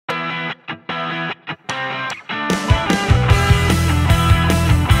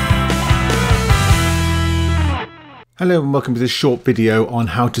Hello and welcome to this short video on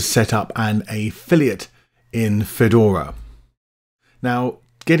how to set up an affiliate in Fedora. Now,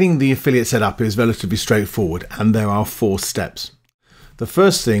 getting the affiliate set up is relatively straightforward and there are 4 steps. The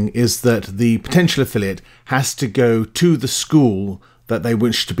first thing is that the potential affiliate has to go to the school that they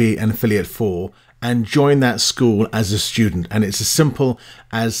wish to be an affiliate for and join that school as a student, and it's as simple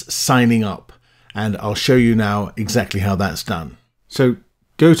as signing up, and I'll show you now exactly how that's done. So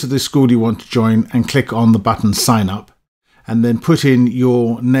go to the school you want to join and click on the button sign up, and then put in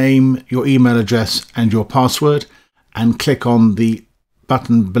your name, your email address and your password, and click on the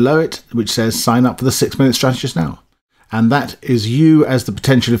button below it which says sign up for the 6-minute strategist now. And that is you as the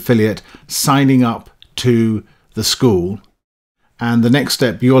potential affiliate signing up to the school. And the next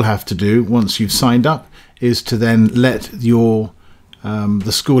step you'll have to do once you've signed up is to then let your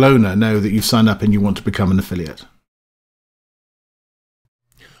the school owner know that you've signed up and you want to become an affiliate.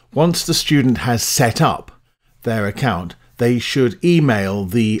 Once the student has set up their account, they should email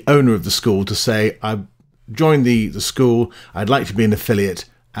the owner of the school to say, I've joined the school, I'd like to be an affiliate,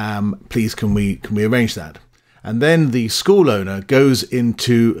 please can we arrange that? And then the school owner goes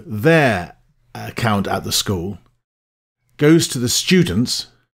into their account at the school, goes to the students,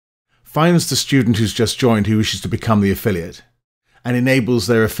 finds the student who's just joined who wishes to become the affiliate, and enables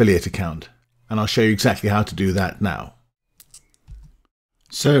their affiliate account. And I'll show you exactly how to do that now.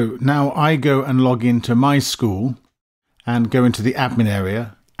 So now I go and log into my school and go into the admin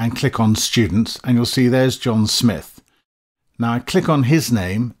area and click on students, and you'll see there's John Smith. Now I click on his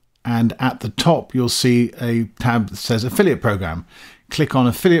name, and at the top you'll see a tab that says affiliate program. Click on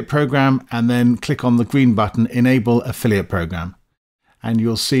affiliate program and then click on the green button enable affiliate program, and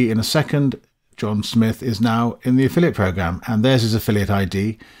you'll see in a second John Smith is now in the affiliate program, and there's his affiliate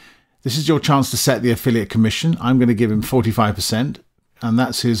ID. This is your chance to set the affiliate commission. I'm going to give him 45%, and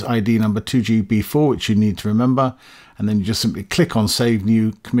that's his ID number 2GB4, which you need to remember. And then you just simply click on save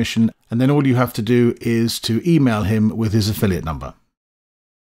new commission, and then all you have to do is to email him with his affiliate number.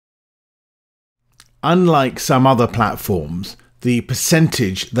 Unlike some other platforms, the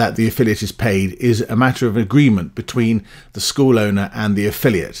percentage that the affiliate is paid is a matter of agreement between the school owner and the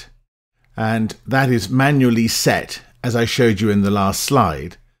affiliate. And that is manually set, as I showed you in the last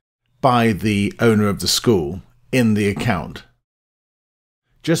slide, by the owner of the school in the account.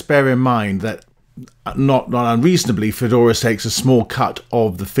 Just bear in mind that not unreasonably, Fedora takes a small cut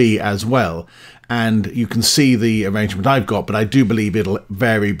of the fee as well, and you can see the arrangement I've got, but I do believe it'll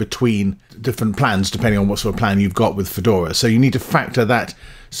vary between different plans depending on what sort of plan you've got with Fedora. So you need to factor that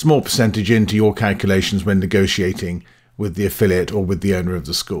small percentage into your calculations when negotiating with the affiliate or with the owner of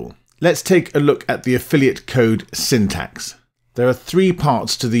the school. Let's take a look at the affiliate code syntax. There are 3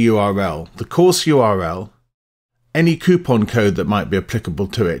 parts to the URL: the course URL, any coupon code that might be applicable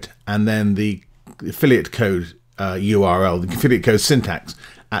to it, and then the affiliate code URL, the affiliate code syntax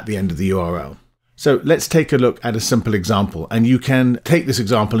at the end of the URL. So let's take a look at a simple example, and you can take this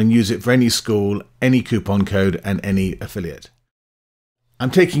example and use it for any school, any coupon code, and any affiliate. I'm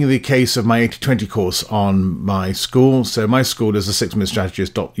taking the case of my 80/20 course on my school. So my school is a 6-minute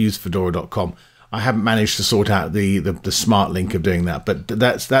strategist.usefedora.com. I haven't managed to sort out the smart link of doing that, but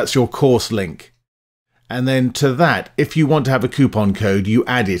that's your course link. And then to that, if you want to have a coupon code, you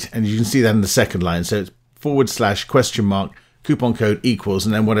add it, and you can see that in the second line. So it's /, coupon code equals,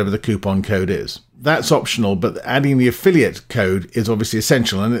 and then whatever the coupon code is. That's optional, but adding the affiliate code is obviously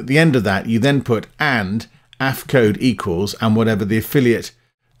essential. And at the end of that, you then put and aff code equals, and whatever the affiliate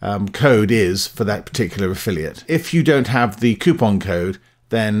code is for that particular affiliate. If you don't have the coupon code,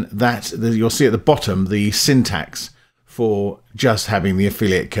 then you'll see at the bottom the syntax for just having the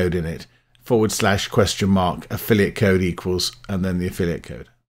affiliate code in it. /, affiliate code equals, and then the affiliate code.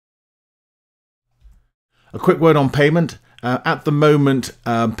 A quick word on payment. At the moment,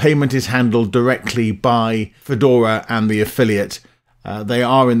 payment is handled directly by Fedora and the affiliate. They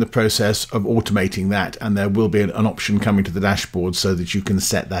are in the process of automating that, and there will be an option coming to the dashboard so that you can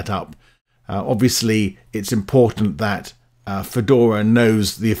set that up. Obviously, it's important that Fedora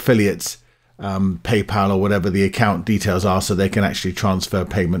knows the affiliate's PayPal or whatever the account details are, so they can actually transfer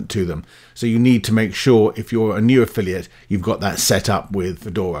payment to them. So you need to make sure, if you're a new affiliate, you've got that set up with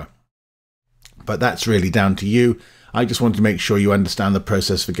Fedora. But that's really down to you. I just wanted to make sure you understand the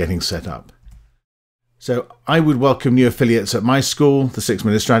process for getting set up. So I would welcome new affiliates at my school, the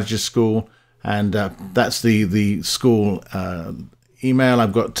 6-minute strategist school, and that's the school email.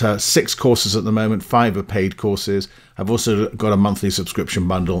 I've got 6 courses at the moment, 5 are paid courses. I've also got a monthly subscription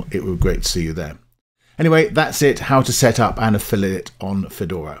bundle. It would be great to see you there. Anyway, that's it, how to set up an affiliate on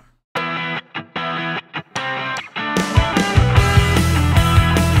Fedora.